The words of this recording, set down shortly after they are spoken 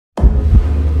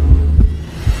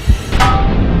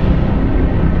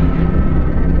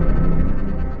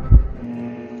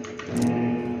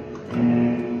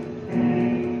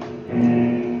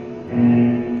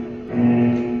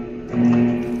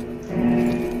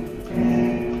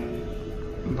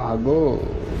भागो।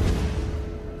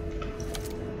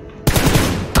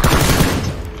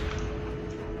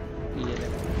 ये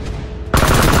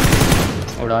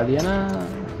उड़ा दिया ना।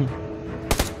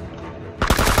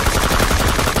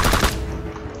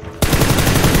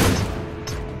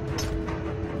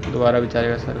 दोबारा बेचारे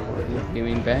का सर फोड़ दिया।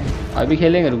 गेमिंग पे है अभी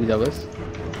खेलेंगे, रुक जा बस।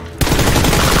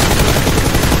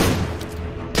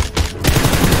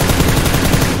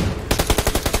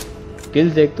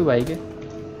 किल्स देख तू भाई के।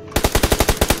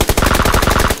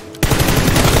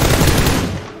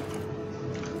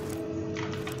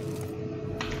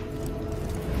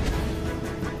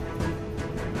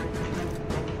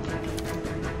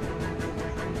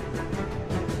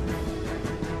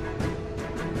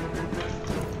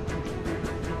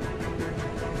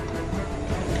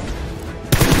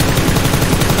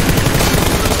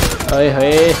 अरे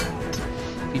हे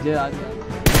पीछे आ गया।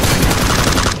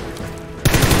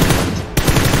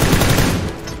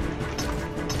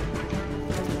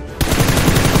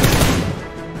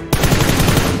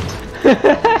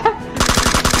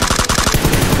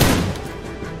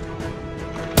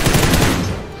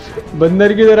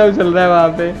 बंदर की तरफ चल रहा है वहां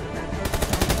पे।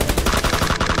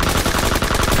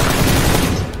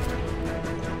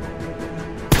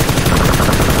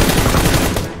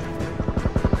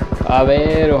 अबे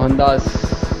रोहनदास,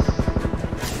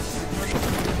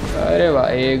 अरे वाह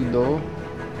 1 2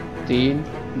 3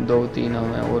 2 3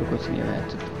 हमें और कुछ नहीं है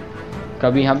मैच।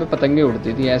 कभी यहाँ पे पतंगे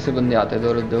उड़ती थी, ऐसे बंदे आते थे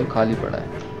और दो खाली पड़ा है।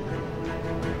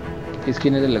 किसकी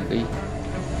नजर लग गई?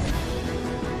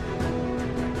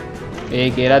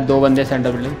 एक एरा 2 बंदे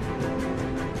सेंटर बिल्डिंग।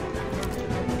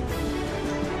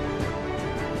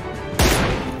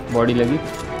 बॉडी लगी,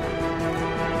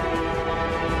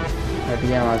 हट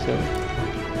गया वहां से।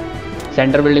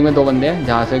 सेंटर बिल्डिंग में 2 बंदे हैं,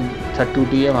 जहाँ से छत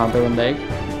टूटी है वहाँ पे बंदा एक,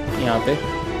 यहाँ पे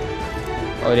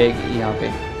और एक यहाँ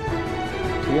पे।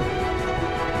 ठीक है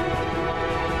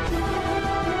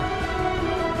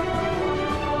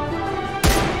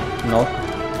नॉक।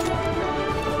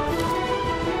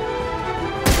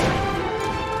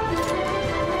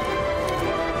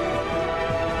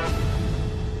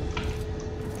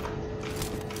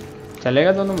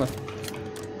 चलेगा 2 नंबर।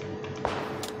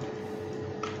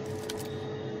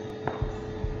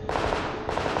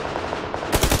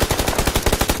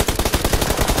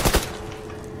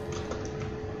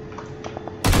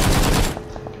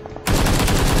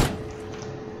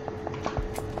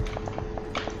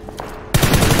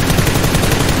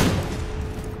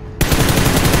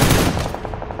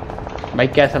 भाई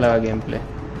कैसा लगा गेम प्ले?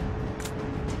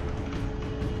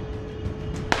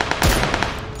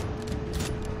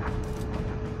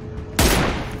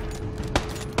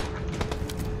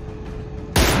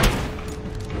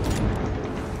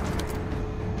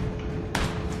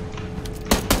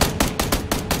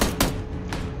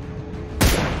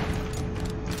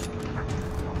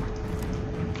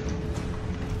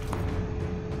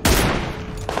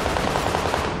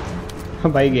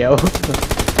 भाई गया वो।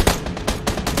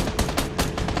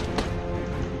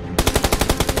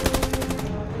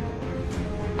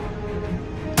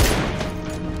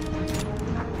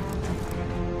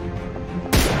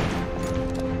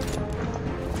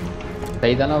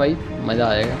 सही था ना भाई, मजा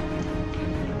आएगा।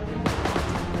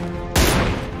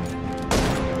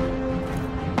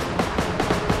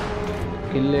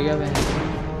 किल ले गया मैं।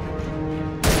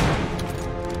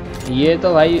 ये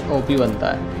तो भाई ओपी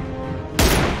बनता है।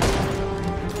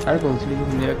 अरे पहुंच ली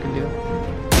मेरा किल लिया।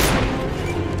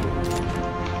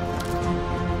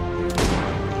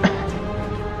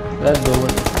 बस 2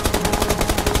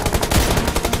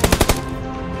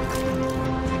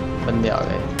 बंदे आ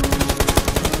गए।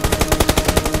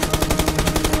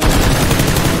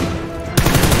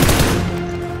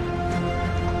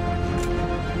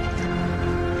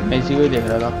 मैं इसी को ही देख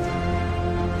रहा था।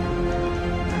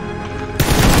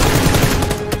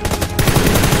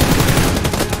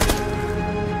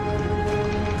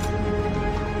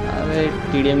 अरे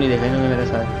टीडीएम नहीं देखा इन्होंने मेरे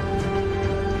साथ।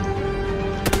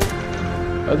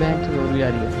 अब बहन तो भी आ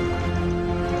रही है।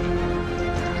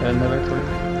 चल अंदर बैठ थोड़ा।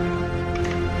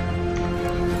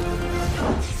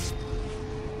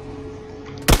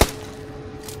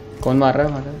 कौन मार रहा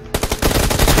है हमारा?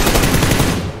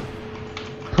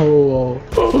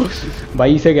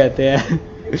 भाई से कहते हैं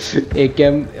एक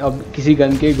कैम। अब किसी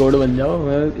गन के गोड बन जाओ,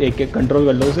 एक एक कंट्रोल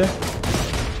कर लो उसे,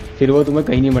 फिर वो तुम्हें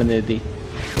कहीं नहीं मरने देती।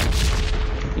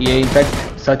 ये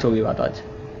इनफैक्ट सच होगी बात। आज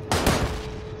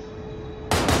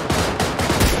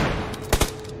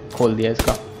खोल दिया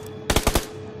इसका।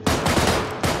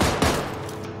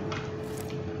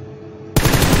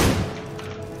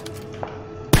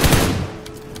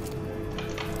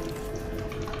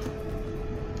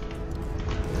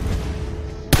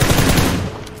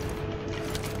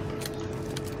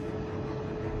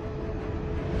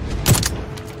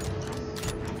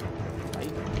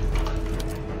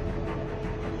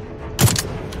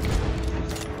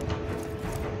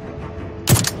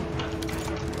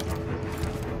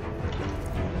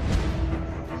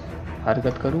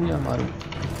 हरकत करूं या मारूं?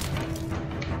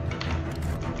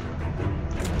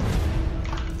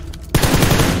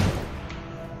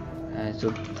 ऐसे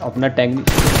अपना टैंक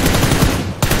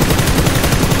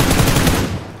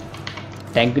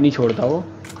नहीं छोड़ता वो।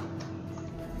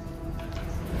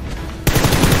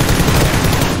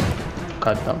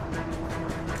 खत्म।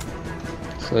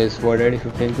 सो इस WarDaddy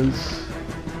 15 kills।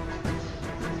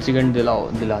 चिकन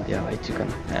दिला दिया भाई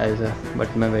चिकन एज अ,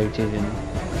 बट मैं वेट चेंज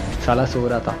नहीं, साला सो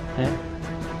रहा था हैं।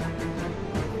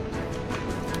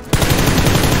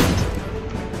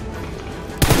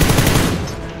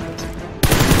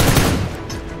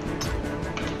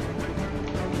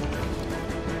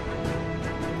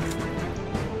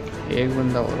 एक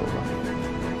बंदा और होगा।